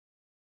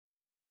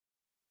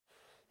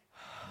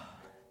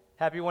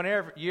Happy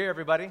year,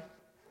 everybody.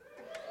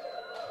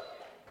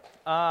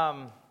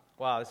 Wow,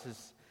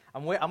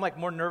 I'm like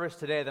more nervous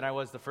today than I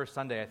was the first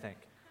Sunday, I think.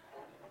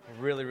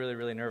 Really, really,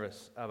 really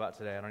nervous about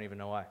today. I don't even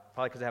know why.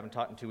 Probably because I haven't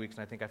taught in 2 weeks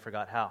and I think I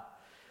forgot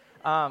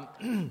how.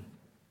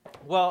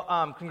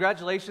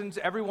 Congratulations,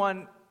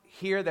 everyone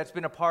here that's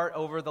been a part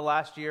over the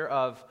last year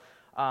of,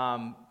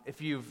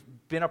 if you've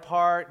been a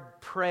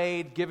part,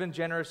 prayed, given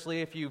generously,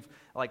 if you've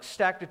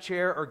stacked a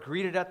chair or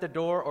greeted at the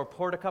door or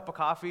poured a cup of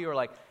coffee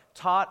or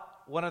taught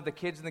one of the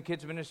kids in the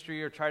kids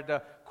ministry or tried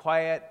to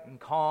quiet and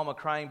calm a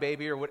crying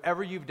baby or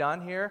whatever you've done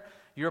here,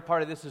 you're a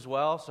part of this as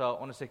well. So I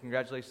want to say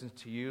congratulations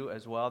to you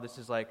as well. This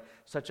is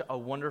such a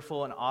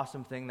wonderful and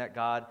awesome thing that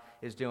God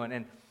is doing.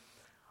 And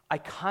I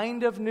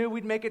kind of knew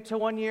we'd make it to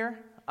 1 year.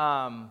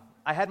 I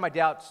had my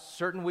doubts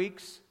certain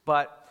weeks,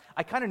 but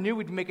I kind of knew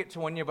we'd make it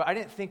to 1 year, but I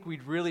didn't think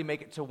we'd really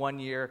make it to 1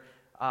 year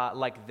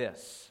like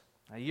this.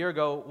 A year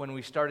ago when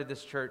we started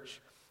this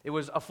church, it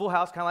was a full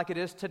house, kind of like it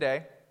is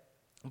today.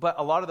 But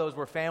a lot of those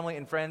were family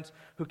and friends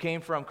who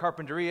came from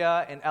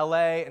Carpinteria and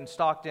LA and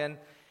Stockton,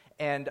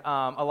 and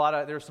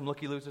there were some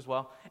looky-loos as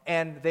well.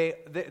 And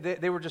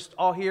they were just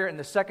all here. And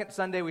the second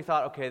Sunday, we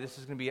thought, okay, this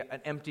is going to be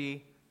an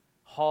empty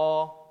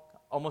hall,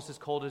 almost as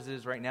cold as it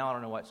is right now. I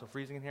don't know why it's so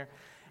freezing in here.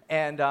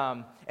 And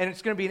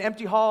it's going to be an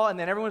empty hall, and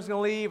then everyone's going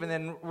to leave, and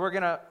then we're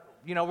going to,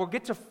 we'll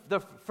get to the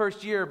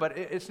first year, but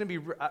it's going to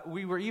be,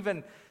 we were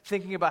even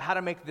thinking about how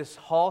to make this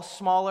hall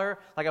smaller.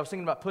 I was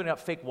thinking about putting up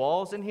fake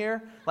walls in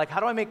here.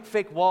 How do I make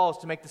fake walls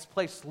to make this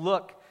place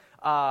look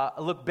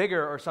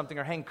bigger or something,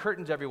 or hang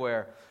curtains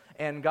everywhere?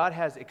 And God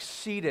has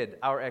exceeded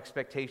our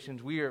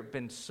expectations. We have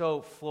been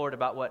so floored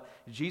about what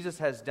Jesus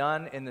has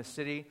done in the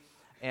city.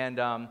 And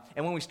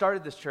when we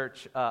started this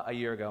church a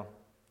year ago,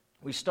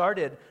 we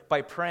started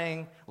by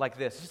praying like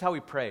this. This is how we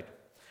prayed.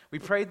 We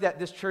prayed that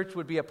this church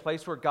would be a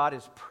place where God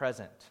is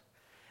present.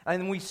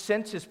 And we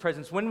sense His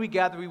presence. When we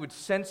gather, we would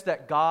sense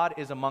that God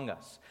is among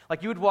us.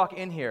 You would walk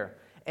in here,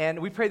 and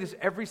we pray this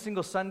every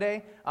single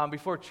Sunday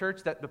before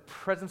church, that the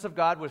presence of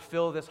God would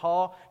fill this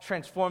hall,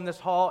 transform this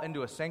hall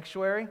into a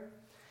sanctuary.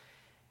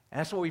 And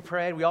that's what we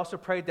prayed. We also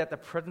prayed that the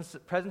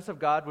presence of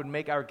God would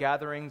make our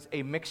gatherings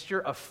a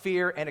mixture of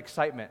fear and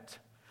excitement.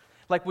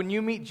 When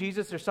you meet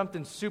Jesus, there's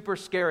something super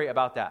scary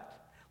about that.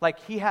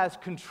 He has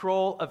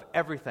control of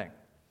everything.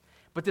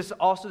 But this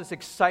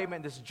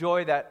excitement, this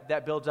joy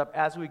that builds up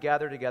as we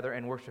gather together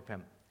and worship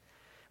Him.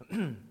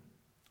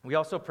 We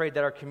also prayed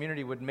that our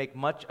community would make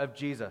much of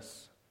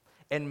Jesus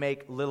and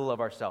make little of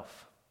ourselves.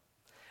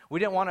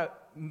 We didn't want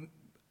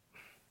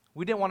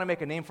to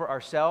make a name for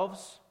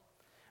ourselves.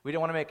 We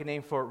didn't want to make a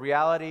name for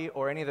Reality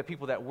or any of the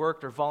people that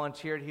worked or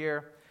volunteered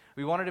here.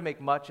 We wanted to make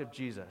much of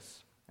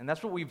Jesus. And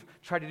that's what we've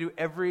tried to do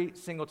every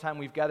single time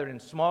we've gathered in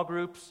small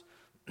groups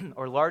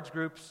or large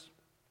groups.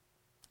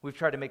 We've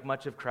tried to make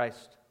much of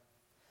Christ.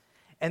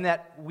 And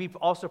that we've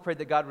also prayed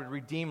that God would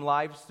redeem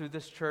lives through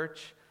this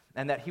church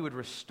and that He would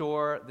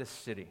restore this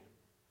city.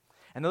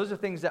 And those are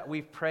things that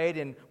we've prayed,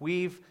 and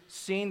we've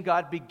seen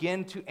God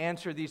begin to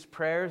answer these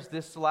prayers.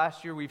 This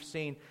last year, we've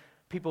seen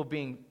people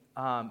being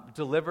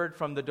delivered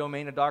from the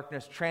domain of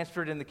darkness,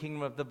 transferred in the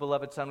kingdom of the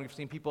beloved Son. We've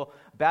seen people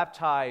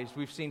baptized.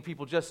 We've seen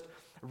people just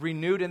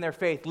renewed in their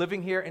faith,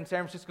 living here in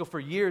San Francisco for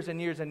years and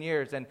years and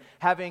years, and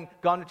having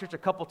gone to church a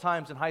couple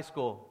times in high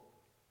school,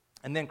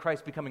 and then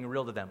Christ becoming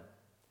real to them.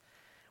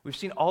 We've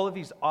seen all of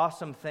these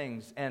awesome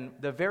things, and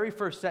the very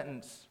first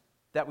sentence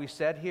that we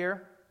said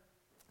here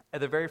at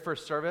the very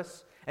first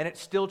service, and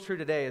it's still true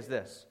today, is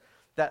this: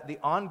 that the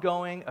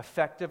ongoing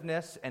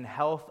effectiveness and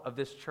health of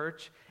this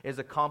church is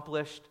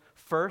accomplished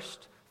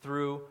first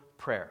through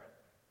prayer.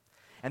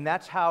 And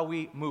that's how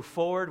we move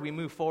forward. We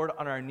move forward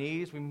on our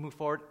knees. We move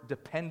forward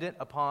dependent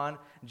upon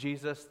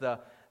Jesus,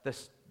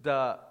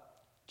 the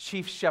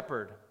chief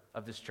shepherd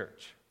of this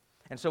church.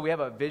 And so we have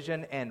a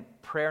vision and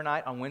prayer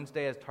night on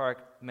Wednesday, as Tarek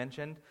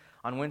mentioned,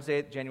 on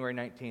Wednesday, January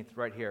 19th,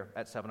 right here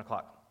at 7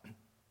 o'clock.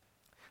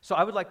 So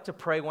I would like to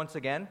pray once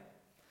again,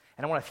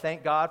 and I want to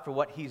thank God for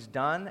what He's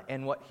done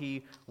and what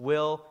He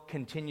will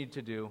continue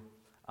to do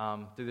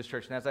through this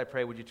church. And as I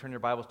pray, would you turn your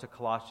Bibles to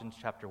Colossians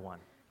chapter 1.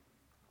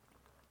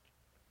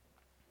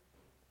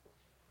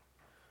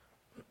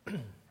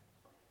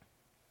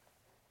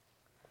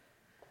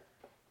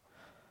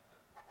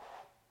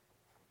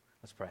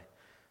 Let's pray.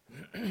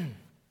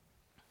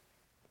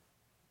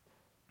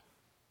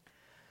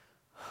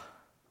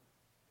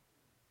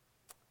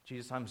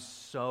 Jesus, I'm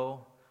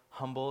so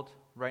humbled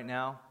right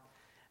now,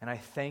 and I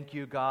thank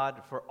you,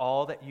 God, for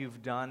all that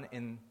you've done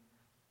in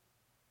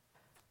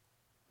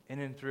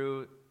and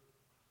through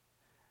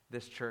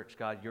this church,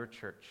 God, your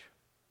church.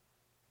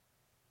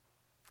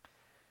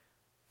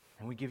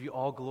 And we give you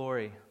all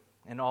glory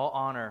and all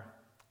honor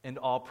and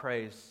all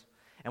praise.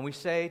 And we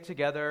say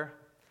together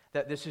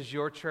that this is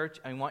your church,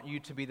 and we want you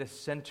to be the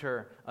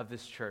center of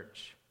this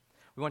church.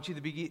 We want you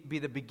to be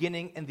the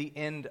beginning and the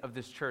end of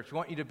this church. We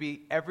want you to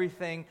be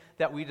everything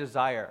that we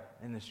desire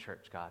in this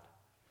church, God.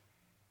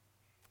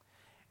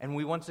 And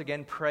we once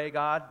again pray,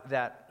 God,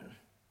 that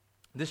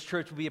this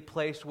church will be a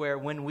place where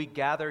when we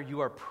gather,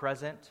 you are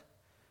present.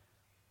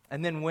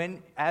 And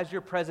then as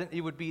you're present,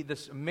 it would be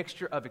this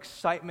mixture of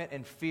excitement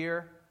and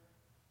fear.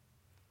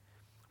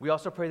 We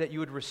also pray that you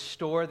would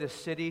restore this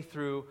city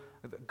through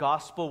the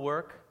gospel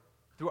work,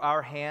 through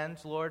our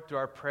hands, Lord, through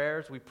our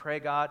prayers. We pray,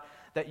 God,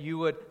 that you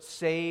would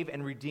save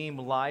and redeem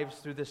lives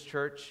through this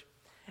church.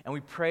 And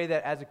we pray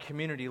that as a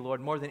community, Lord,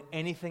 more than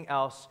anything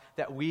else,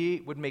 that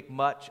we would make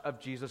much of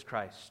Jesus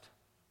Christ.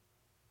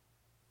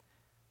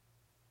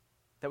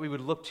 That we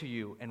would look to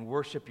you and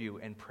worship you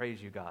and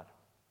praise you, God.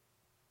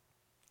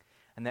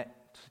 And that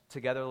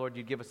together, Lord,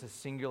 you'd give us a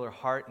singular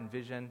heart and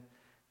vision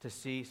to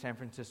see San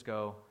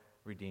Francisco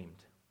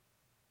redeemed.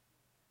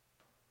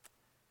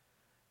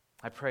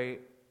 I pray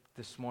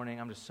this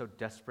morning, I'm just so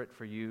desperate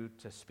for you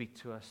to speak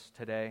to us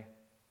today.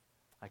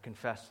 I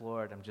confess,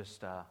 Lord, I'm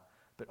just a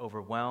bit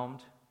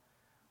overwhelmed.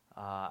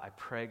 I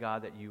pray,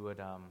 God, that you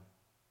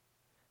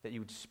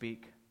would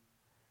speak,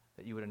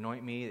 that you would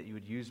anoint me, that you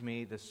would use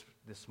me this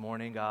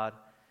morning, God,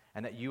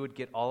 and that you would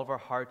get all of our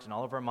hearts and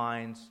all of our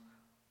minds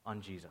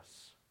on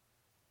Jesus.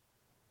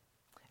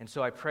 And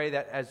so I pray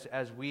that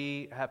as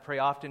we pray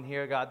often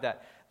here, God,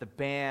 that the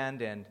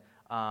band and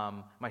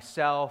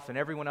myself and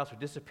everyone else would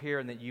disappear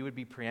and that you would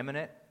be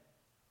preeminent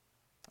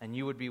and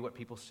you would be what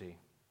people see.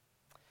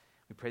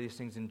 We pray these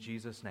things in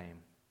Jesus' name.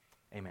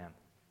 Amen.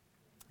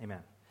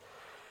 Amen.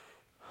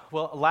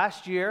 Well,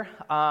 last year,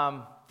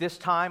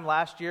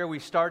 we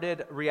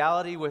started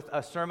Reality with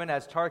a sermon,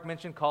 as Tarek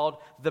mentioned, called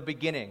The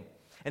Beginning.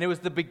 And it was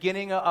the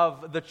beginning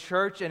of the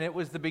church, and it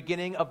was the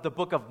beginning of the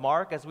book of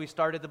Mark as we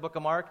started the book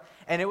of Mark.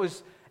 And it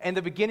was, in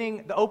the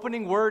beginning, the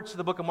opening words to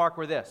the book of Mark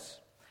were this.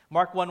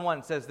 Mark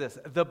 1:1 says this,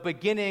 the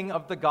beginning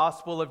of the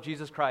gospel of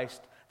Jesus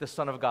Christ, the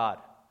Son of God.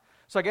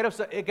 So I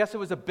guess it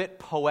was a bit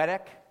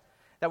poetic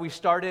that we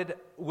started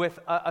with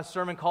a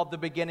sermon called The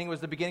Beginning. It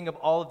was the beginning of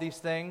all of these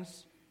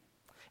things.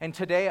 And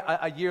today,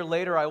 a year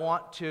later, I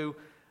want to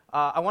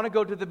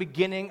go to the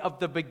beginning of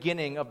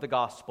the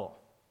gospel.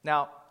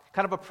 Now,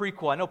 kind of a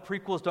prequel. I know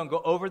prequels don't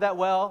go over that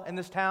well in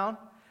this town,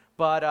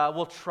 but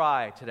we'll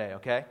try today,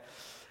 okay?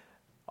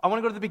 I want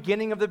to go to the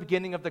beginning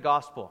of the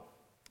gospel,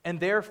 and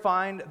there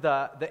find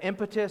the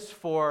impetus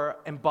for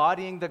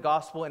embodying the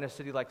gospel in a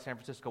city like San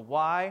Francisco.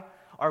 Why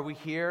are we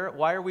here?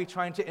 Why are we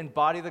trying to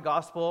embody the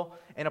gospel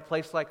in a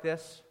place like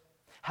this?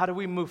 How do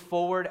we move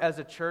forward as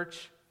a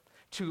church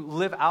to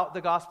live out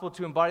the gospel,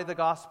 to embody the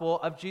gospel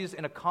of Jesus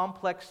in a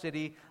complex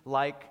city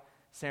like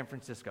San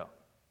Francisco?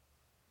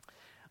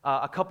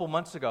 A couple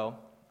months ago,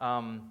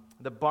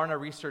 the Barna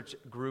Research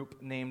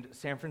Group named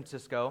San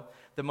Francisco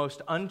the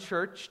most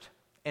unchurched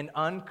and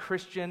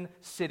unchristian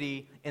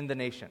city in the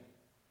nation.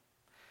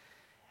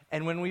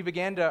 And when we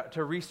began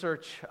to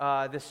research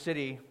this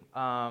city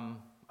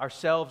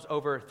ourselves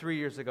over 3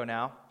 years ago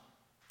now,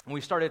 and we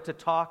started to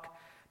talk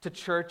to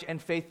church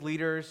and faith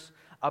leaders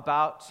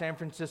about San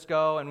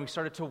Francisco, and we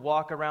started to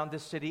walk around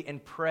this city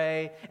and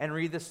pray and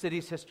read the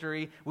city's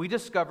history, we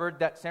discovered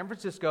that San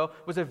Francisco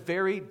was a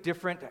very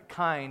different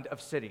kind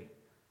of city.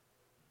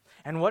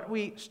 And what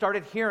we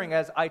started hearing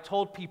as I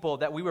told people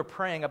that we were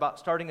praying about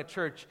starting a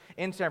church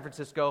in San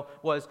Francisco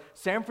was,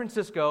 San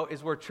Francisco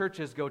is where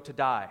churches go to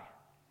die.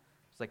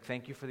 It's like,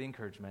 thank you for the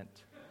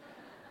encouragement.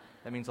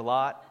 That means a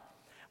lot.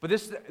 But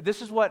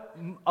this is what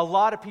a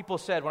lot of people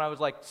said when I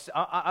was like,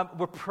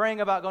 we're praying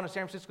about going to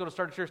San Francisco to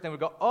start a church. And they would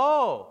go,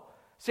 oh,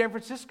 San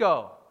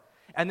Francisco.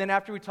 And then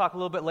after we talk a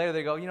little bit later,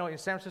 they go,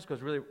 San Francisco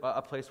is really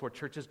a place where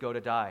churches go to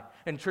die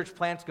and church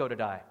plants go to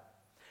die.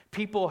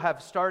 People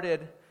have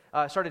started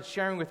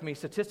sharing with me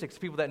statistics,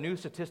 people that knew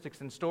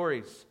statistics and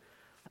stories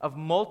of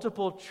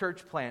multiple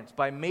church plants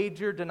by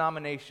major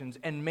denominations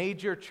and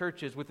major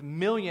churches with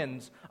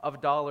millions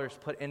of dollars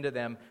put into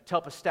them to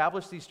help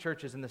establish these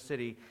churches in the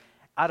city.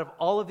 Out of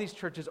all of these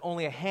churches,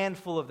 only a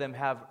handful of them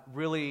have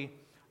really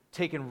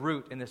taken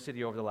root in the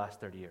city over the last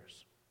 30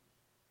 years.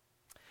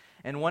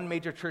 And one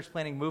major church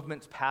planting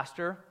movement's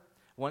pastor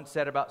once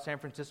said about San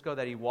Francisco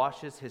that he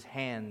washes his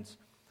hands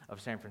of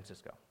San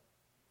Francisco.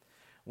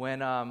 When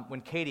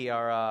Katie,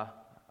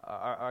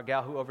 our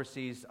gal who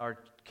oversees our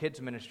kids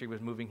ministry,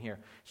 was moving here,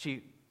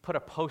 she put a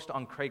post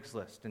on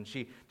Craigslist, and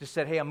she just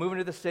said, hey, I'm moving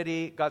to the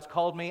city, God's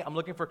called me, I'm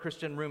looking for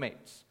Christian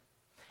roommates.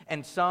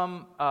 And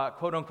some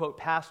quote-unquote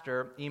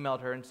pastor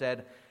emailed her and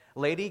said,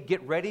 lady,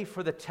 get ready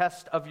for the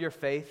test of your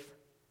faith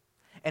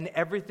and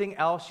everything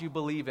else you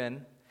believe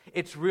in.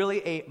 It's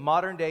really a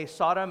modern-day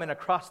Sodom, and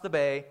across the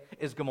bay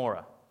is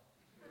Gomorrah.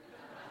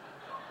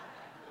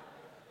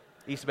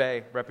 East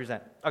Bay,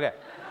 represent. Okay.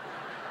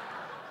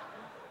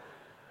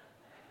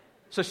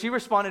 So she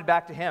responded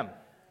back to him,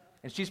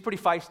 and she's pretty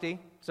feisty,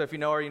 so if you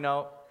know her, you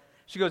know.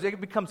 She goes,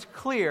 it becomes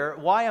clear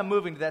why I'm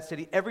moving to that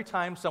city every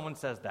time someone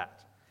says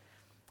that.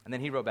 And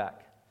then he wrote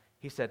back.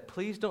 He said,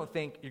 please don't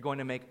think you're going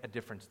to make a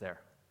difference there.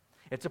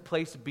 It's a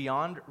place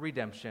beyond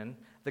redemption.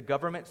 The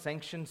government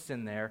sanctions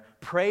sin there.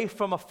 Pray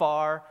from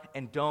afar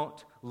and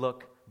don't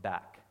look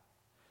back.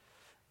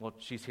 Well,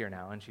 she's here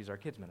now, and she's our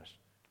kids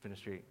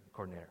ministry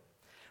coordinator.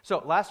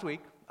 So last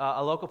week,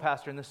 a local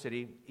pastor in the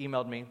city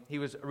emailed me. He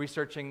was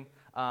researching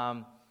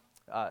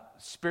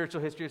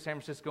spiritual history of San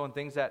Francisco and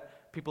things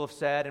that people have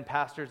said and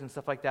pastors and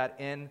stuff like that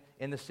in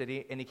the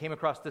city. And he came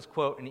across this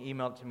quote and he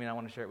emailed it to me, and I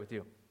want to share it with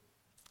you.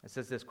 It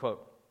says this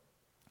quote: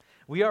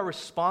 "We are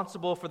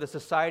responsible for the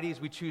societies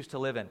we choose to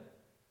live in.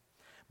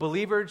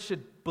 Believers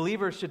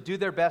should do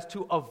their best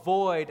to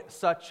avoid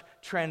such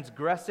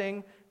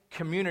transgressing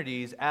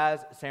communities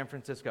as San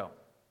Francisco.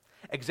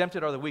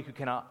 Exempted are the weak who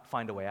cannot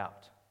find a way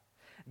out.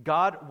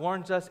 God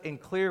warns us in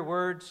clear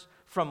words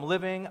from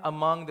living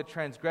among the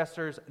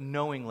transgressors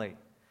knowingly.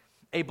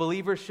 A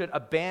believer should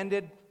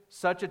abandon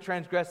such a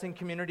transgressing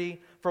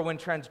community, for when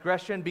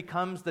transgression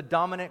becomes the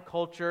dominant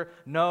culture,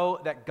 know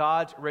that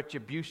God's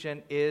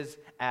retribution is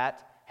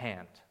at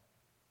hand."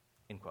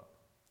 End quote.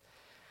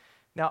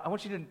 Now, I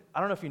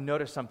don't know if you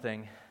noticed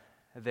something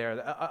there,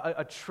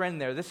 a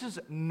trend there. This is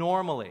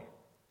normally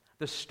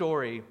the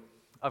story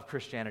of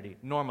Christianity,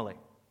 normally.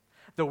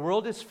 The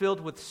world is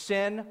filled with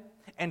sin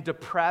and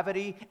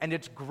depravity, and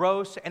it's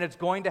gross, and it's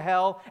going to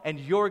hell, and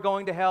you're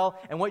going to hell,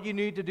 and what you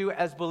need to do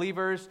as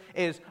believers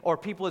is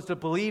to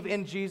believe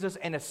in Jesus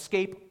and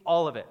escape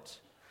all of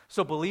it.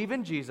 So believe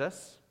in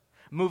Jesus,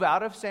 move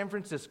out of San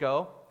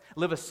Francisco,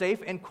 live a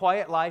safe and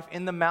quiet life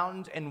in the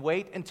mountains, and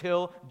wait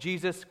until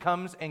Jesus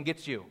comes and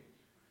gets you.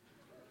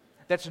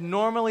 That's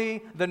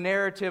normally the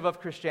narrative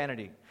of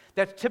Christianity.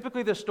 That's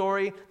typically the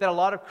story that a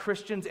lot of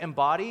Christians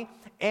embody,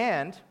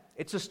 and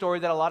it's a story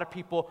that a lot of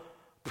people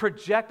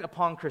project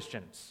upon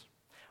Christians.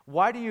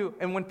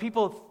 And when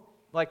people,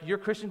 like, you're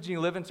Christians and you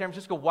live in San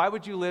Francisco, why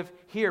would you live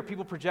here?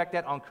 People project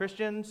that on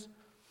Christians,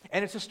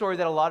 and it's a story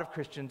that a lot of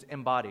Christians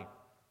embody.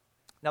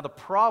 Now,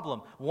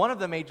 one of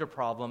the major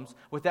problems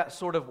with that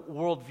sort of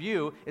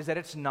worldview is that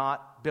it's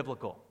not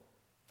biblical.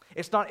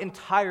 It's not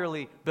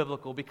entirely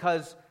biblical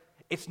because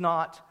it's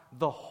not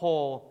the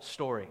whole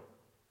story.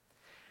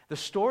 The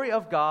story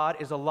of God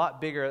is a lot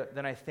bigger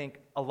than I think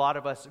a lot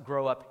of us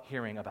grow up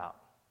hearing about.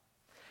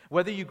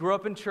 Whether you grew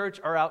up in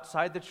church or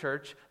outside the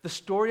church, the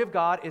story of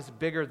God is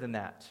bigger than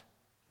that.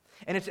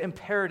 And it's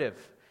imperative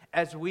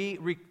that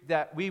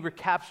we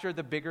recapture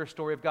the bigger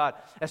story of God,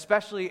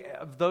 especially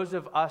of those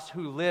of us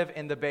who live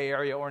in the Bay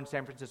Area or in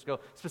San Francisco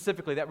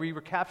specifically, that we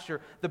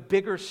recapture the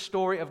bigger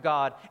story of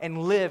God and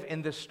live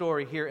in this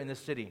story here in this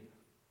city.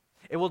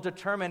 It will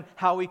determine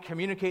how we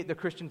communicate the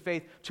Christian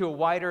faith to a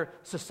wider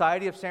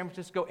society of San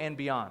Francisco and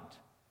beyond,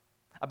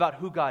 about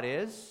who God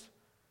is,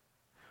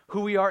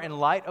 who we are in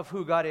light of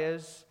who God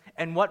is,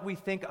 and what we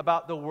think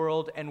about the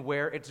world and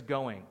where it's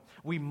going.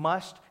 We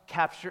must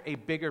capture a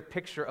bigger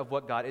picture of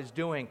what God is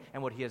doing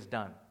and what He has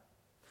done.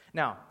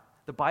 Now,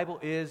 the Bible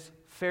is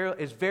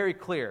very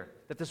clear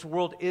that this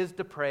world is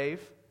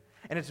depraved,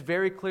 and it's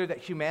very clear that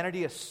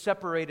humanity is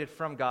separated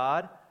from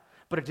God,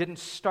 but it didn't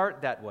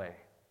start that way.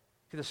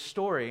 See, the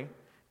story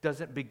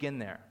doesn't begin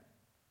there.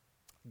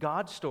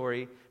 God's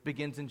story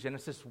begins in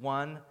Genesis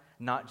 1,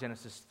 not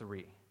Genesis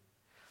 3.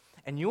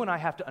 And you and I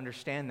have to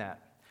understand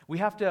that. We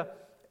have to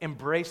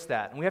embrace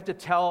that, and we have to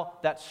tell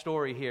that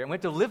story here, and we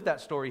have to live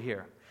that story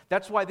here.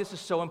 That's why this is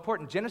so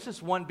important.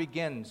 Genesis 1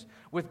 begins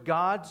with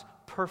God's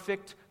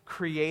perfect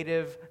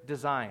creative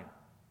design.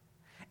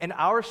 And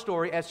our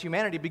story as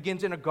humanity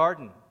begins in a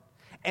garden,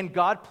 and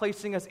God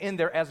placing us in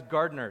there as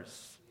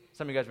gardeners.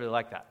 Some of you guys really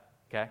like that,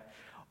 okay?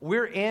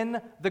 We're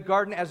in the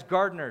garden as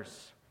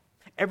gardeners.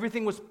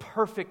 Everything was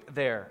perfect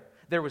there.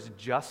 There was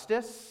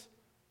justice.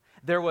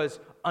 There was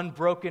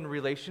unbroken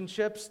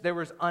relationships. There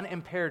was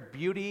unimpaired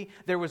beauty.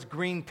 There was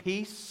green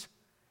peace.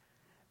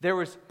 There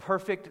was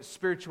perfect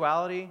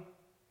spirituality.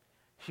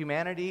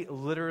 Humanity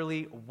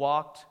literally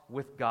walked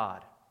with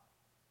God.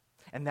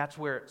 And that's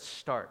where it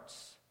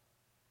starts.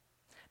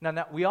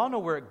 Now, we all know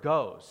where it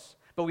goes,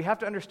 but we have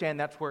to understand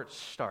that's where it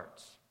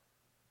starts.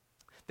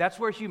 That's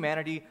where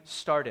humanity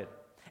started.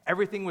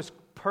 Everything was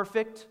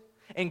perfect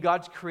in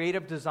God's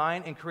creative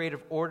design and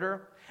creative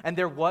order, and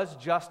there was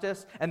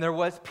justice, and there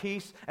was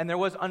peace, and there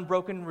was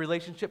unbroken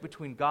relationship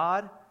between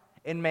God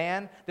and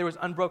man. There was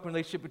unbroken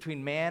relationship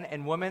between man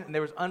and woman, and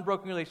there was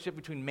unbroken relationship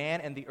between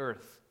man and the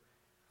earth.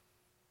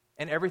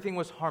 And everything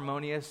was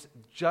harmonious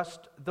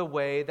just the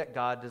way that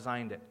God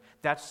designed it.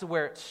 That's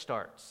where it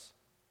starts.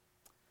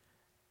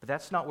 But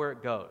that's not where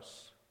it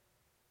goes.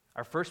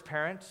 Our first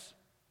parents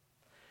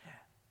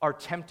are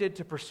tempted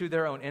to pursue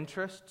their own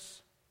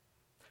interests.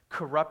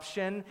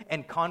 Corruption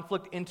and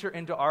conflict enter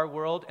into our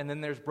world, and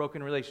then there's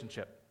broken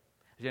relationship.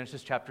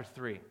 Genesis chapter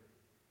 3.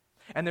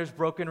 And there's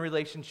broken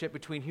relationship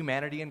between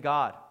humanity and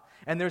God.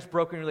 And there's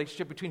broken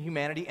relationship between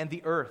humanity and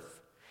the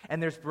earth.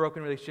 And there's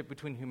broken relationship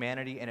between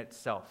humanity and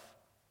itself.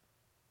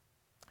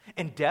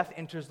 And death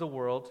enters the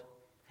world,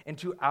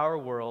 into our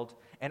world,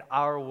 and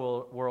our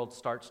world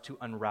starts to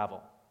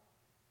unravel.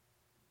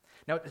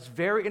 Now, it's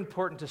very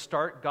important to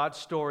start God's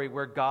story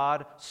where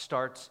God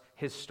starts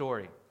His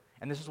story.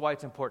 And this is why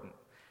it's important.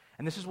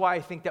 And this is why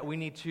I think that we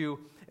need to,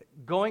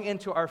 going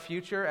into our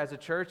future as a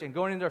church and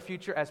going into our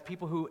future as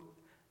people who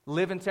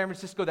live in San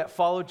Francisco, that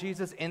follow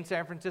Jesus in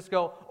San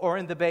Francisco or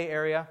in the Bay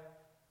Area,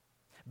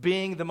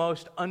 being the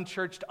most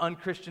unchurched,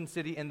 unchristian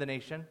city in the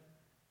nation,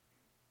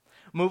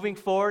 moving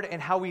forward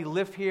and how we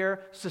live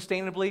here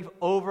sustainably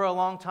over a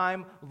long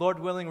time, Lord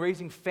willing,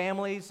 raising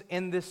families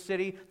in this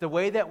city, the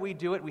way that we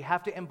do it, we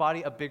have to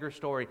embody a bigger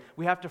story.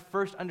 We have to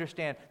first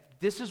understand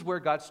this is where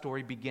God's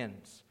story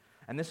begins.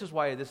 And this is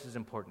why this is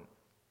important.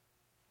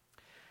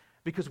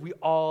 Because we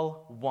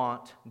all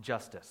want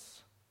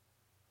justice.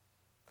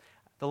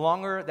 The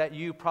longer that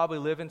you probably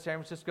live in San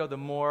Francisco, the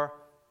more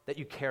that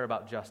you care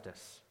about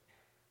justice.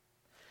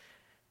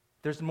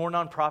 There's more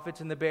nonprofits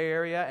in the Bay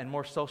Area and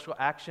more social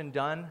action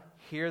done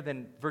here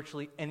than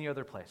virtually any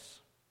other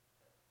place.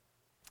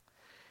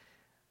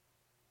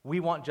 We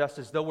want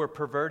justice. Though we're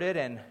perverted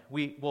and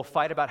we will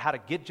fight about how to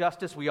get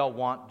justice, we all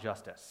want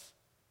justice.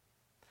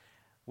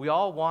 We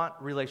all want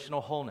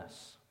relational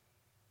wholeness.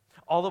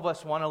 All of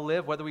us want to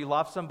live, whether we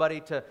lost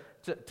somebody to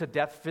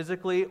death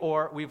physically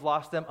or we've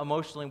lost them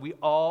emotionally, we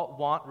all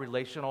want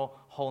relational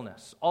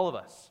wholeness. All of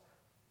us.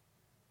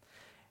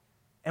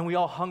 And we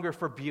all hunger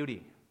for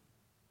beauty.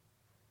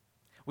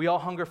 We all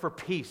hunger for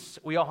peace.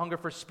 We all hunger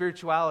for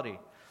spirituality.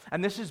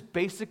 And this is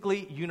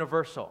basically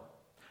universal.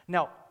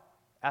 Now,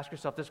 ask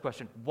yourself this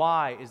question.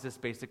 Why is this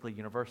basically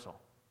universal?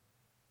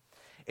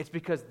 It's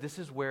because this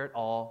is where it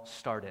all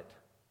started.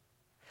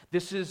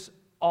 This is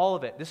all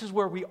of it. This is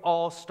where we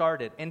all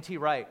started. N.T.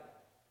 Wright,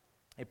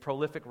 a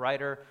prolific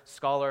writer,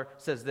 scholar,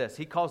 says this.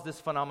 He calls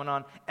this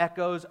phenomenon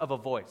echoes of a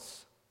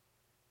voice.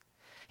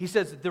 He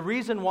says the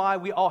reason why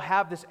we all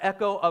have this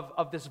echo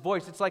of this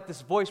voice, it's like this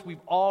voice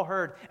we've all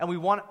heard, and we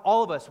want,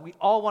 all of us, we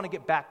all want to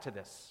get back to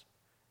this.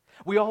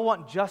 We all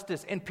want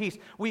justice and peace.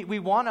 We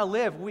want to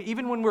live,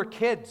 even when we're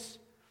kids.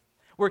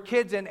 We're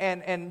kids,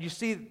 and you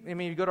see, I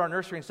mean, you go to our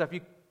nursery and stuff,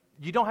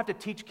 you don't have to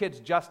teach kids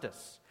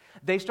justice.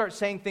 They start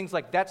saying things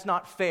like, that's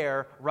not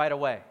fair, right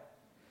away.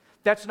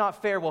 That's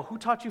not fair. Well, who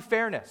taught you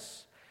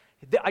fairness?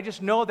 I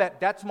just know that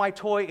that's my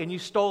toy and you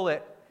stole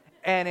it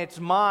and it's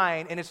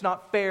mine and it's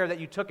not fair that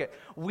you took it.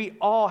 We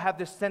all have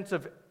this sense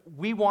of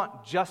we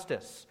want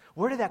justice.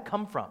 Where did that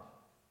come from?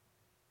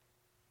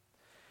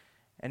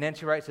 And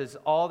N.T. Wright says,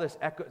 all this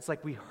echo, it's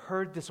like we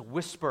heard this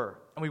whisper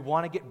and we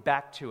want to get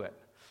back to it.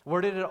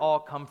 Where did it all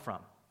come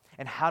from?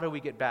 And how do we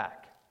get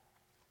back?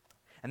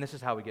 And this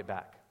is how we get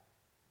back.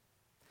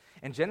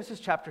 In Genesis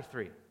chapter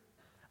 3,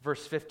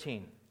 verse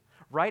 15,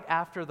 right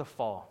after the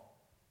fall,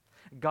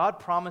 God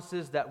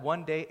promises that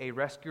one day a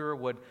rescuer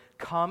would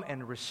come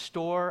and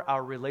restore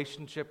our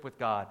relationship with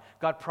God.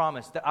 God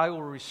promised that I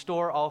will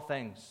restore all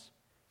things.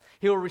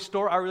 He will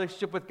restore our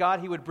relationship with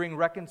God. He would bring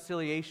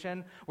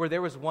reconciliation where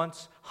there was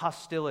once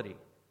hostility.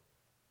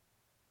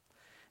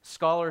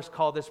 Scholars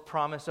call this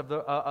promise of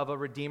a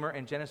Redeemer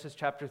in Genesis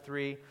chapter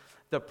 3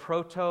 the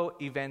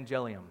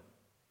proto-evangelium,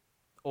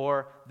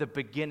 or the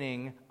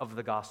beginning of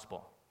the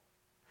gospel.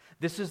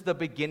 This is the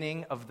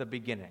beginning of the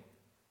beginning.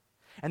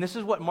 And this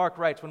is what Mark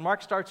writes. When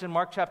Mark starts in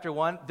Mark chapter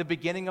 1, the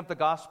beginning of the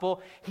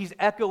gospel, he's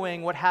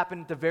echoing what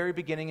happened at the very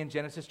beginning in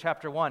Genesis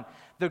chapter 1.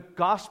 The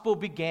gospel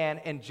began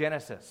in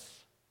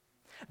Genesis.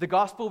 The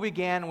gospel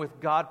began with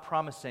God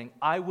promising,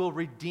 I will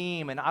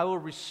redeem and I will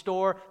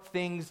restore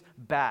things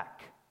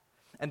back.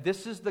 And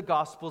this is the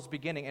gospel's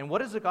beginning. And what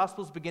does the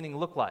gospel's beginning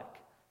look like?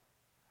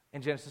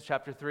 In Genesis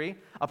chapter 3,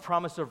 a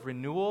promise of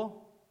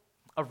renewal,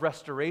 of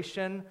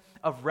restoration,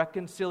 of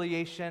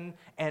reconciliation,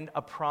 and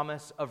a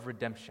promise of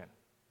redemption.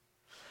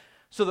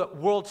 So the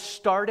world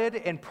started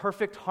in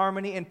perfect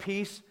harmony and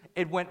peace.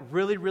 It went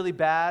really, really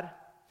bad.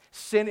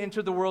 Sin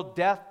entered the world,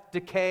 death,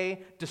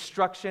 decay,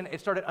 destruction.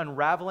 It started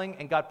unraveling,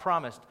 and God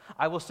promised,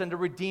 I will send a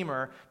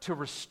Redeemer to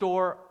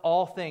restore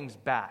all things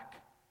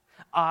back.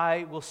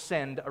 I will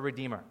send a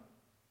Redeemer.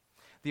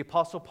 The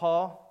Apostle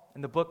Paul,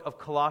 in the book of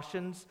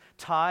Colossians,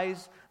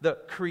 ties the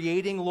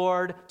creating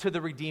Lord to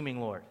the redeeming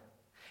Lord.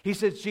 He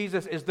says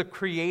Jesus is the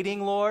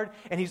creating Lord,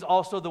 and he's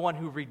also the one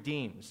who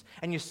redeems.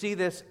 And you see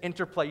this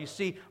interplay. You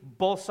see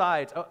both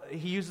sides.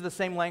 He uses the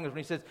same language when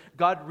he says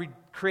God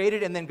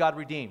created and then God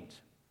redeemed.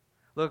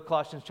 Look at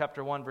Colossians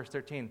chapter 1, verse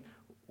 13,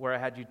 where I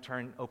had you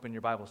open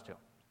your Bibles to.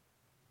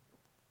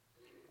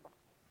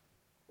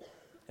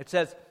 It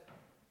says,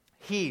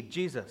 He,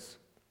 Jesus,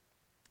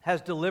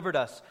 has delivered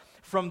us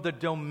from the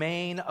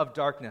domain of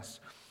darkness,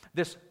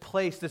 this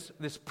place,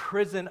 this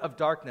prison of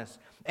darkness,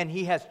 and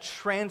he has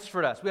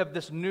transferred us. We have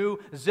this new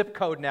zip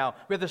code now.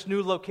 We have this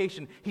new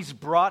location. He's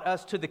brought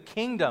us to the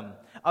kingdom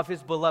of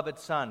his beloved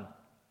Son,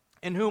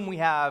 in whom we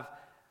have,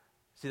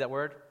 see that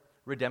word?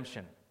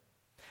 Redemption.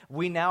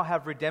 We now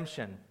have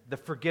redemption, the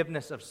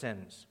forgiveness of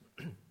sins.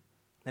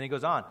 Then he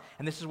goes on,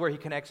 and this is where he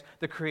connects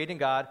the creating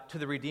God to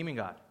the redeeming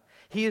God.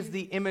 He is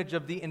the image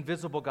of the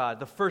invisible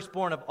God, the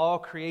firstborn of all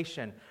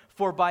creation.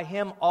 For by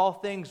him all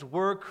things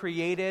were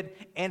created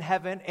in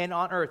heaven and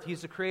on earth.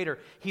 He's the creator.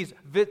 He's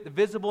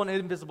visible and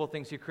invisible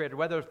things he created,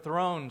 whether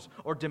thrones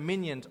or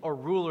dominions or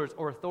rulers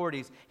or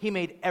authorities. He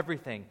made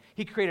everything.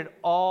 He created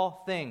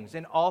all things,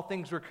 and all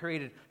things were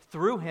created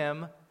through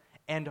him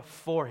and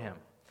for him.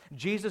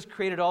 Jesus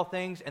created all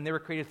things, and they were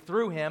created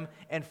through him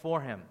and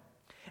for him.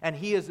 And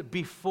he is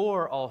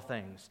before all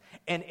things,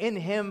 and in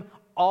him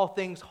all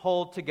things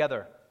hold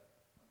together.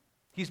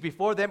 He's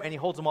before them, and he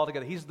holds them all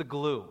together. He's the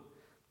glue.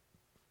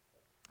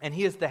 And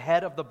he is the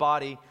head of the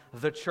body,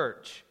 the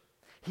church.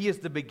 He is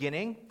the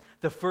beginning,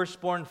 the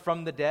firstborn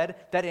from the dead,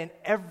 that in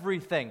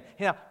everything,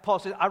 Paul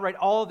says, I write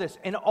all of this,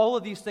 in all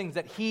of these things,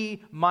 that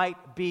he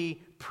might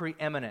be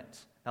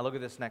preeminent. Now look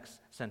at this next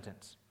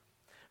sentence.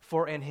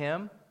 For in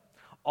him,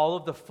 all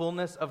of the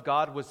fullness of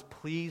God was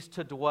pleased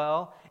to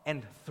dwell,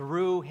 and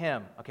through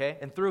him, okay?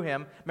 And through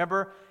him,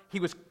 remember,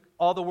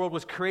 all the world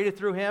was created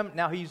through him.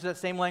 Now he uses that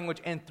same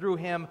language, and through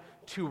him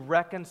to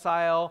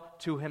reconcile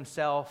to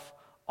himself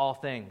all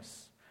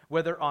things,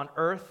 whether on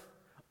earth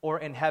or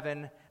in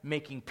heaven,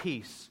 making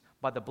peace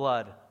by the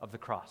blood of the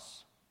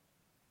cross.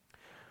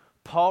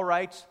 Paul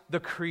writes, the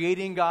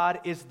creating God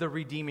is the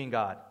redeeming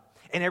God.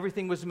 And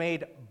everything was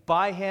made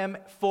by him,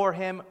 for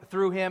him,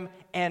 through him,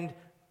 and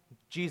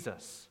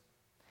Jesus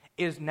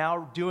is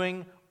now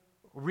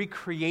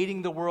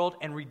recreating the world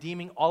and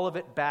redeeming all of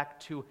it back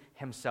to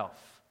himself.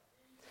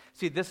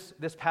 See, this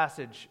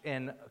passage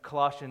in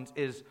Colossians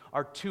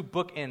are two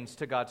bookends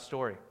to God's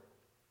story.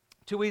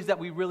 Two ways that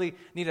we really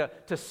need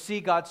to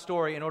see God's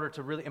story in order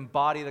to really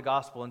embody the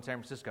gospel in San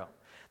Francisco.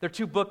 They're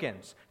two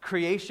bookends,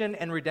 creation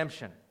and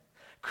redemption.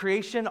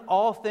 Creation,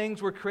 all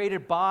things were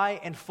created by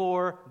and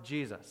for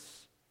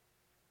Jesus.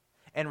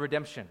 And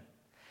redemption.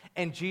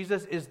 And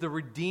Jesus is the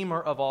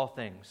redeemer of all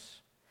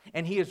things.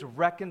 And he is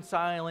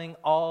reconciling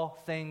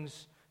all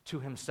things to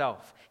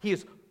himself. He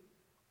is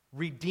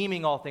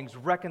redeeming all things,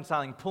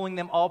 reconciling, pulling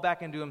them all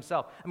back into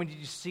himself. I mean, did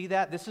you see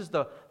that? This is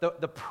the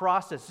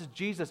process. This is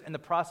Jesus in the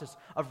process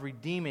of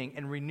redeeming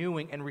and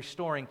renewing and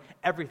restoring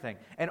everything.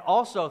 And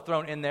also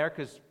thrown in there,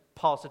 because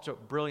Paul's such a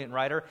brilliant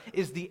writer,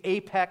 is the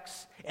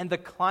apex and the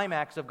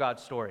climax of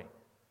God's story.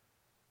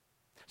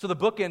 So the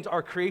bookends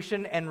are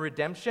creation and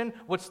redemption.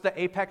 What's the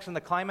apex and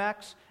the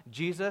climax?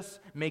 Jesus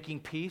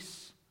making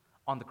peace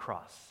on the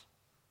cross.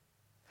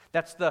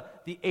 That's the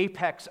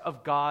apex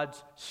of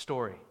God's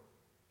story.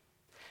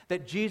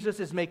 That Jesus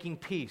is making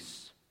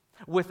peace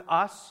with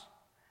us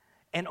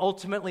and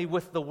ultimately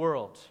with the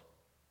world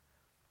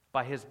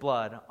by his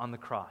blood on the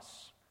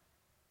cross.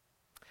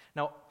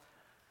 Now,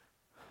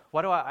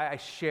 why do I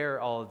share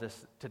all of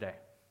this today?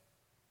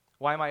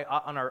 Why am I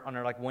on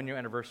our like 1 year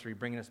anniversary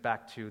bringing us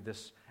back to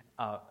this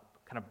kind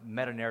of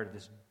meta narrative,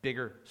 this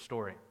bigger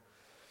story?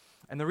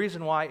 And the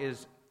reason why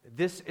is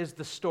this is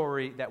the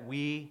story that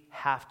we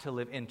have to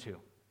live into.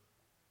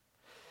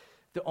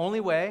 The only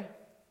way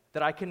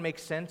that I can make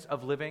sense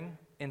of living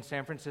in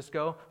San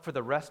Francisco for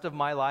the rest of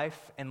my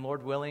life, and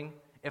Lord willing,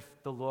 if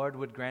the Lord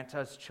would grant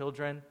us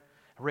children,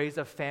 raise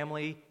a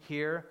family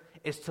here,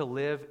 is to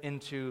live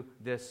into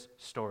this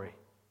story.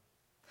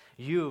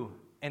 You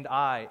and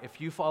I,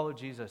 if you follow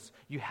Jesus,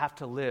 you have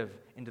to live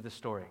into the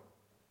story.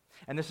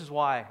 And this is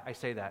why I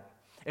say that.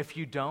 If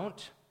you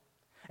don't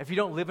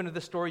live into the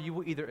story, you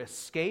will either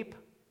escape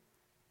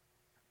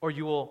or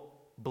you will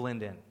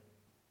blend in.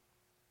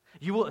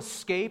 You will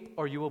escape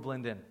or you will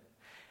blend in.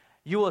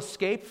 You will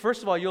escape.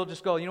 First of all, you'll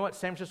just go, you know what,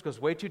 San Francisco is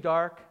way too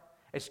dark.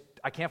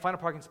 I can't find a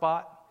parking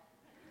spot.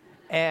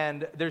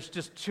 And there's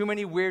just too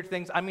many weird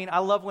things. I mean, I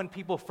love when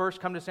people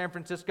first come to San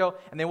Francisco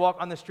and they walk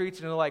on the streets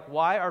and they're like,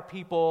 why are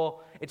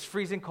people, it's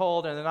freezing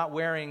cold and they're not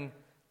wearing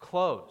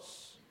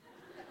clothes?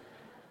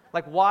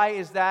 Like, why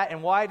is that?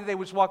 And why do they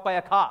just walk by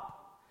a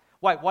cop?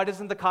 Why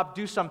doesn't the cop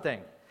do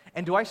something?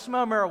 And do I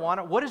smell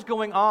marijuana? What is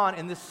going on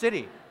in this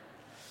city?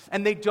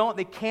 And they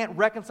can't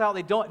reconcile,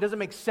 it doesn't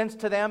make sense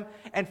to them.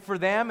 And for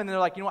them, and they're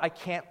like, you know what,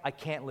 I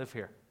can't live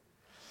here.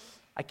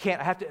 I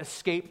have to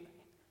escape.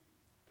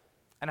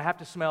 And I have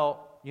to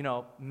smell,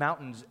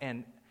 mountains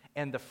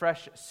and the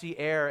fresh sea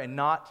air and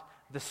not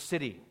the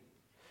city.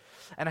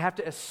 And I have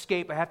to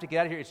escape, I have to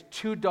get out of here. It's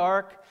too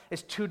dark,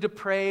 it's too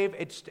depraved,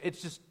 it's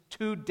just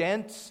too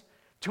dense,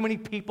 too many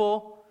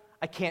people.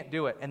 I can't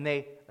do it. And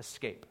they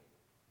escape.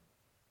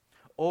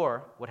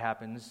 Or what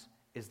happens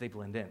is they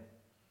blend in.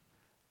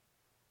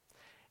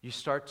 You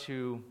start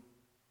to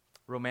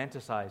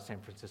romanticize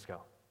San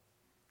Francisco.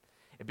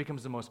 It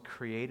becomes the most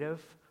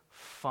creative,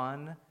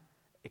 fun,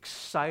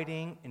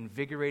 exciting,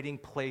 invigorating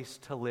place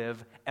to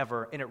live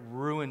ever, and it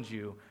ruins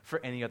you for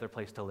any other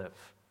place to live.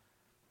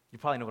 You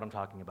probably know what I'm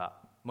talking about,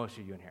 most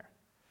of you in here.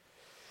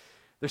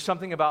 There's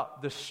something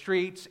about the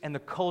streets and the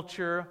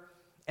culture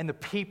and the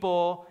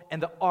people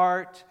and the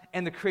art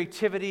and the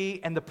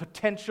creativity and the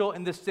potential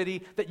in this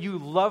city that you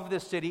love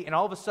this city, and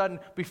all of a sudden,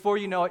 before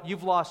you know it,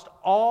 you've lost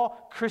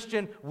all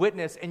Christian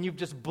witness and you've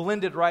just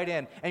blended right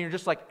in and you're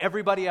just like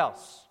everybody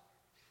else.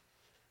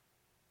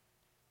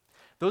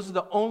 Those are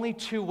the only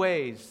two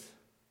ways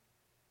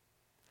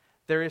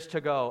there is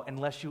to go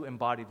unless you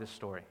embody this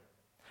story.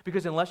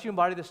 Because unless you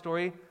embody this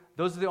story,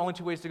 those are the only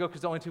two ways to go,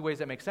 because the only two ways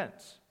that make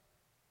sense.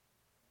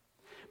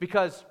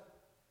 Because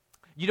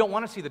you don't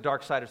want to see the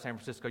dark side of San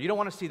Francisco. You don't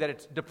want to see that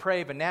it's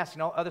depraved and nasty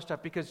and all other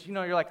stuff, because,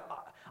 you're like,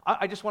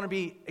 I just want to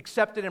be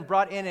accepted and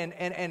brought in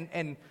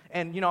and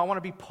I want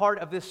to be part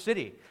of this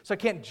city. So I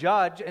can't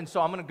judge, and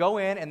so I'm going to go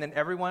in, and then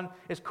everyone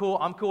is cool.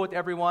 I'm cool with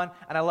everyone,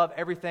 and I love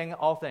everything,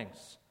 all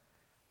things.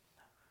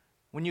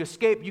 When you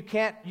escape, you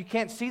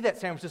can't see that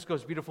San Francisco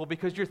is beautiful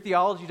because your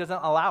theology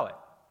doesn't allow it.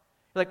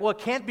 You're like, well, it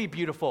can't be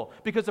beautiful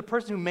because the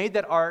person who made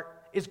that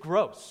art is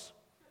gross.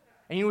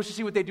 And you should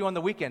see what they do on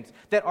the weekends.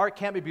 That art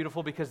can't be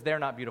beautiful because they're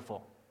not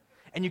beautiful.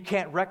 And you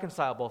can't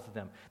reconcile both of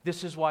them.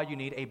 This is why you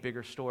need a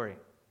bigger story.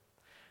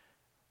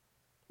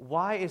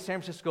 Why is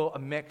San Francisco a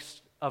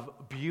mix of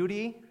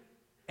beauty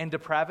and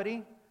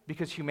depravity?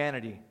 Because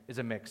humanity is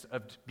a mix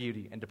of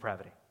beauty and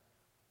depravity.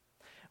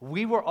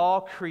 We were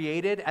all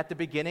created at the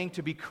beginning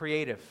to be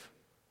creative.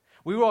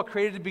 We were all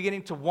created at the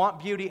beginning to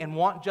want beauty and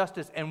want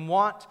justice and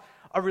want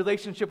a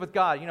relationship with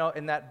God. You know,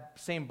 in that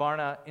same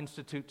Barna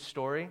Institute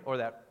story, or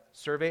that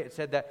survey, it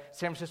said that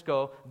San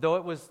Francisco, though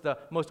it was the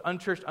most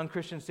unchurched,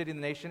 unchristian city in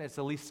the nation, it's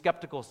the least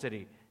skeptical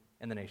city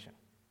in the nation.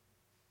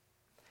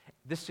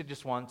 This city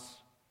just wants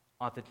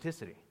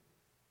authenticity.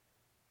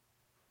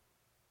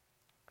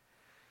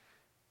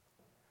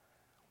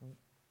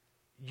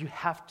 You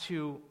have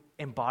to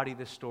embody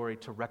this story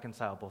to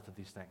reconcile both of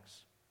these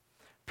things.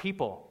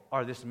 People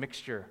are this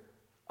mixture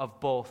of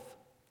both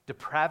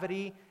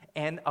depravity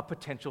and a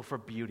potential for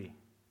beauty.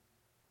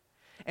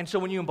 And so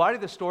when you embody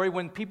the story,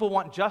 when people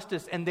want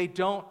justice and they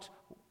don't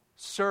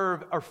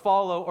serve or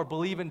follow or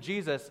believe in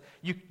Jesus,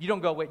 you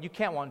don't go, wait, you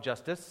can't want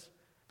justice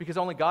because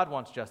only God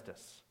wants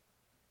justice.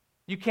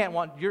 You can't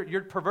want,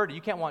 you're perverted,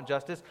 you can't want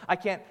justice. I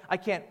can't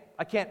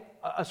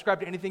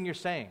ascribe to anything you're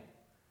saying.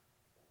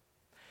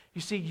 You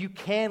see, you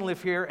can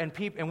live here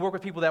and work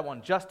with people that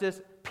want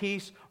justice,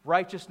 peace,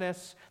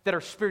 righteousness, that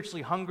are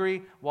spiritually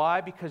hungry.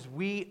 Why? Because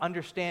we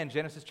understand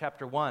Genesis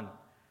chapter 1.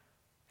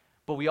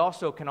 But we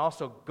can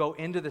also go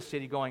into the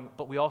city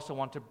but we also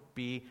want to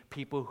be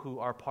people who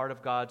are part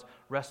of God's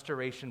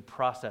restoration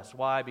process.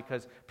 Why?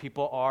 Because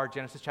people are,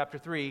 Genesis chapter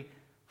 3,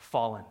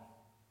 fallen.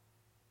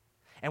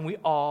 And we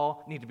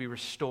all need to be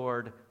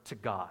restored to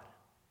God.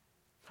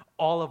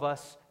 All of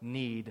us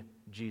need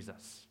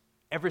Jesus.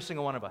 Every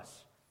single one of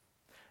us.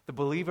 The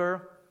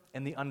believer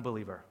and the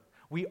unbeliever.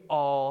 We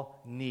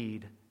all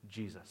need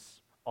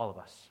Jesus. All of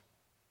us.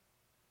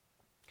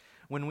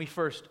 When we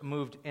first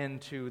moved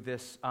into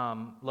this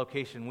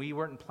location, we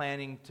weren't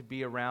planning to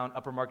be around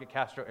Upper Market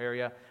Castro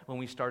area when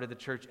we started the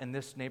church, and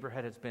this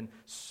neighborhood has been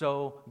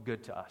so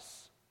good to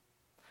us.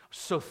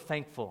 So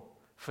thankful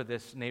for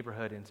this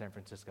neighborhood in San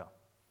Francisco.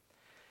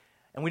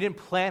 And we didn't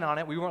plan on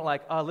it. We weren't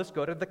like, let's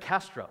go to the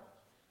Castro.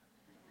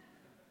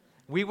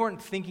 We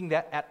weren't thinking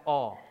that at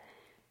all.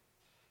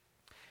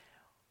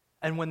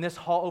 And when this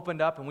hall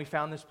opened up and we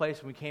found this place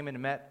and we came in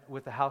and met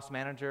with the house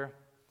manager,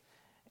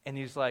 and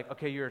he's like,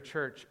 okay, you're a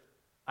church.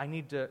 I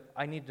need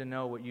to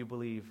know what you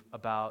believe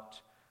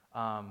about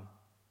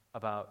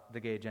the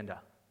gay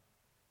agenda.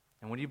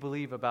 And what do you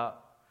believe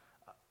about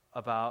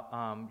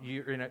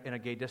you're in a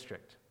gay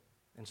district?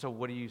 And so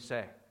what do you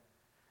say?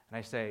 And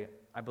I say,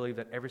 I believe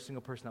that every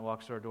single person that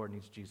walks through our door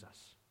needs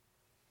Jesus.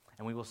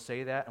 And we will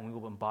say that, and we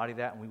will embody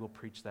that, and we will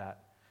preach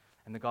that.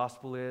 And the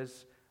gospel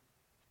is,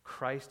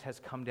 Christ has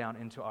come down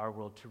into our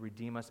world to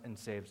redeem us and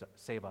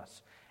save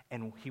us.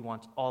 And he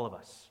wants all of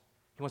us.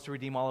 He wants to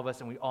redeem all of us,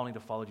 and we all need to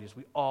follow Jesus.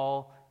 We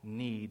all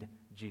need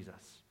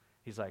Jesus.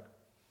 He's like,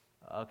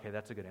 okay,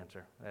 that's a good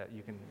answer.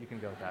 You can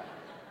go with that.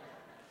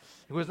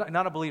 He was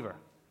not a believer.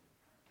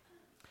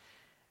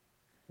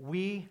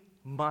 We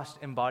must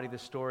embody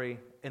this story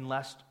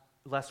unless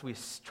we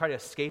try to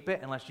escape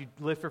it, unless you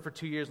live here for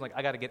 2 years and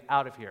I got to get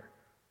out of here.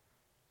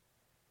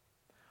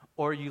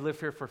 Or you live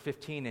here for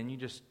 15 and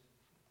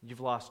you've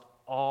lost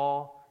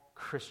all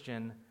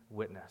Christian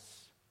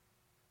witness.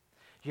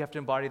 You have to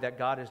embody that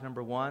God is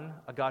number one,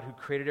 a God who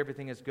created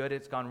everything is good.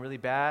 It's gone really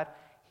bad.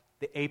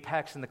 The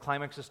apex and the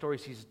climax of the story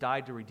is he's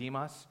died to redeem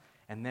us.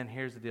 And then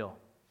here's the deal.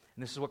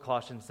 And this is what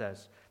Colossians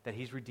says, that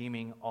he's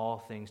redeeming all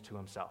things to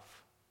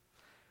himself.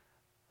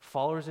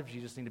 Followers of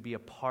Jesus need to be a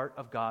part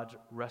of God's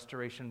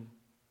restoration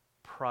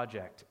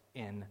project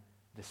in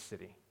this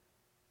city.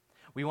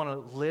 We want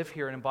to live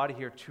here and embody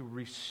here to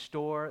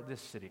restore this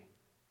city.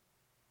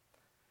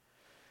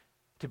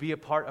 To be a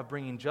part of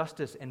bringing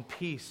justice and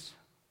peace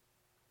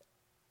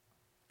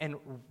and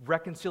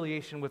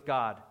reconciliation with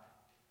God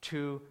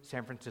to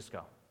San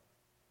Francisco.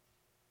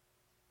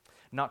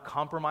 Not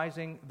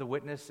compromising the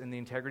witness and the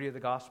integrity of the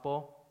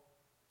gospel,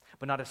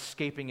 but not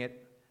escaping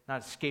it,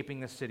 not escaping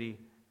the city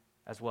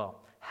as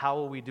well. How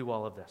will we do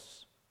all of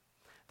this?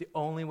 The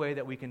only way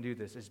that we can do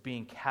this is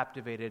being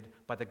captivated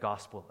by the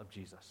gospel of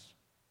Jesus.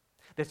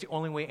 That's the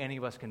only way any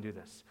of us can do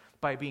this,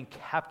 by being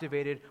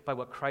captivated by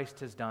what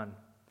Christ has done.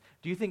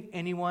 Do you think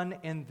anyone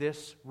in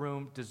this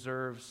room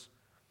deserves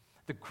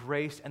the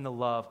grace and the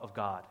love of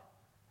God?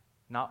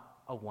 Not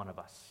a one of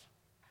us.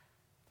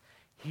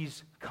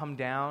 He's come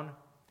down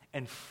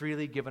and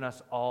freely given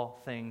us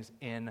all things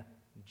in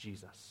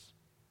Jesus.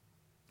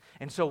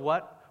 And so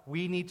what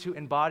we need to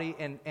embody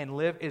and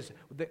live is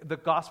the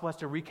gospel has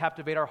to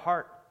recaptivate our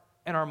heart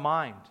and our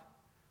mind.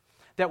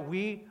 That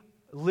we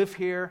live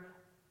here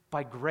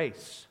by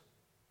grace.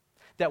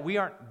 That we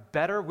aren't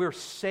better, we're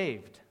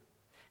saved.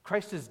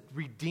 Christ has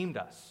redeemed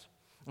us.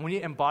 And we need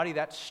to embody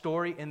that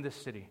story in this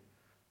city.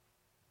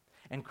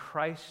 And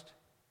Christ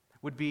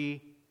would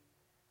be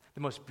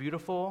the most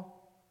beautiful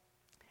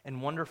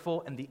and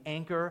wonderful and the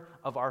anchor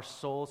of our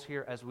souls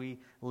here as we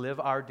live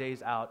our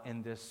days out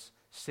in this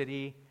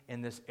city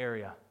in this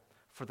area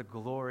for the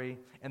glory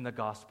and the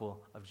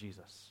gospel of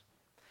Jesus.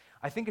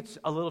 I think it's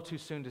a little too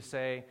soon to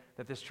say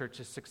that this church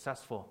is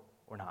successful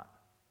or not.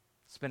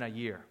 It's been a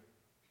year.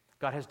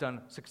 God has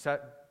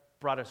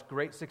brought us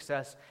great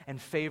success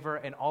and favor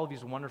and all of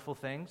these wonderful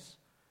things.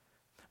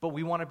 But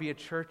we want to be a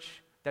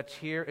church that's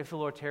here, if the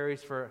Lord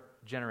tarries, for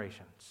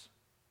generations.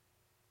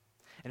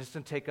 And it's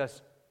going to take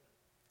us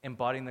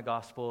embodying the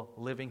gospel,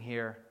 living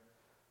here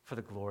for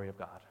the glory of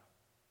God.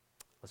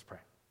 Let's pray.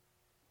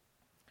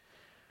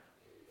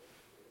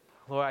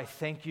 Lord, I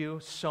thank you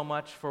so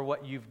much for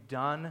what you've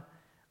done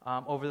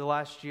over the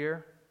last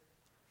year.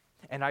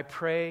 And I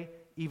pray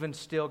even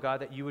still,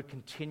 God, that you would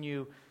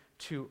continue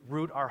to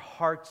root our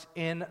hearts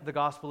in the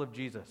gospel of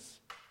Jesus.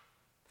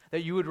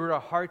 That you would root our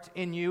hearts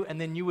in you,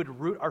 and then you would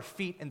root our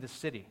feet in the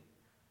city.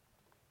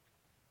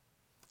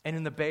 And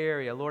in the Bay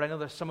Area, Lord, I know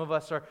that some of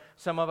us are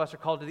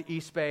called to the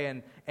East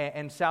Bay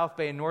and South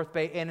Bay and North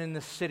Bay and in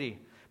the city.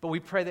 But we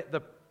pray that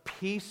the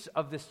peace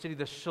of this city,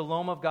 the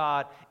shalom of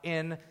God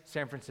in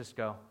San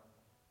Francisco.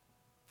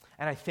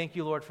 And I thank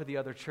you, Lord, for the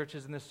other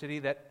churches in the city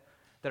that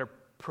are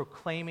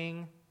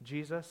proclaiming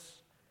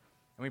Jesus.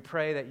 And we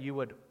pray that you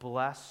would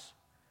bless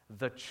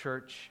the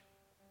church,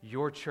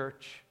 your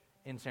church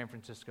in San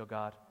Francisco,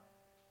 God.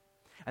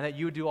 And that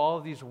you would do all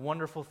of these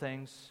wonderful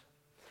things.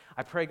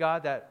 I pray,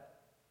 God, that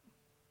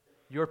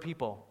your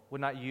people would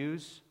not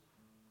use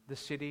the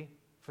city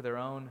for their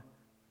own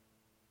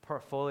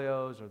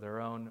portfolios or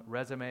their own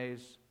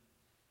resumes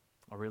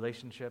or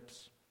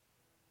relationships.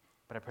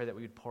 But I pray that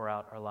we would pour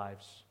out our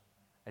lives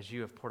as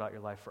you have poured out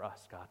your life for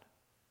us, God.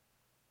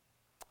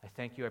 I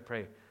thank you. I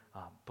pray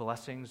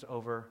blessings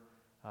over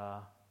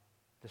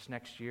this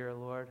next year,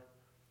 Lord.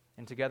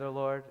 And together,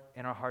 Lord,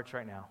 in our hearts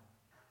right now,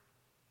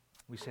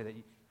 we say that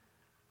you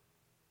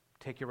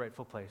take your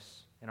rightful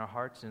place in our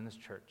hearts and in this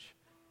church.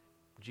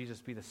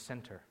 Jesus, be the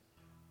center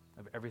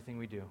of everything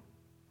we do.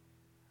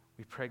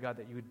 We pray, God,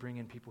 that you would bring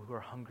in people who are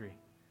hungry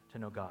to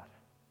know God.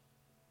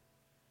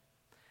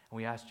 And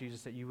we ask,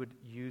 Jesus, that you would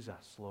use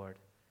us, Lord,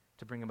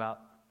 to bring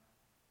about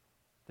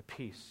the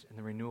peace and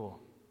the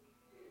renewal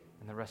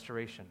and the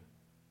restoration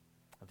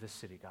of this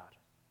city, God.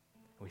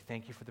 And we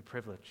thank you for the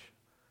privilege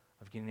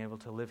of being able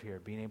to live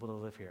here.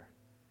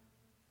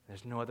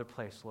 There's no other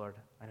place, Lord.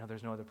 I know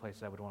there's no other place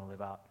that I would want to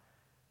live out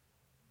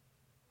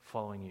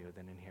following you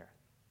than in here.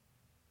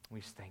 We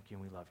thank you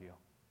and we love you.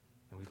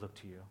 And we look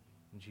to you.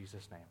 In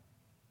Jesus' name,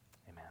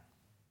 amen.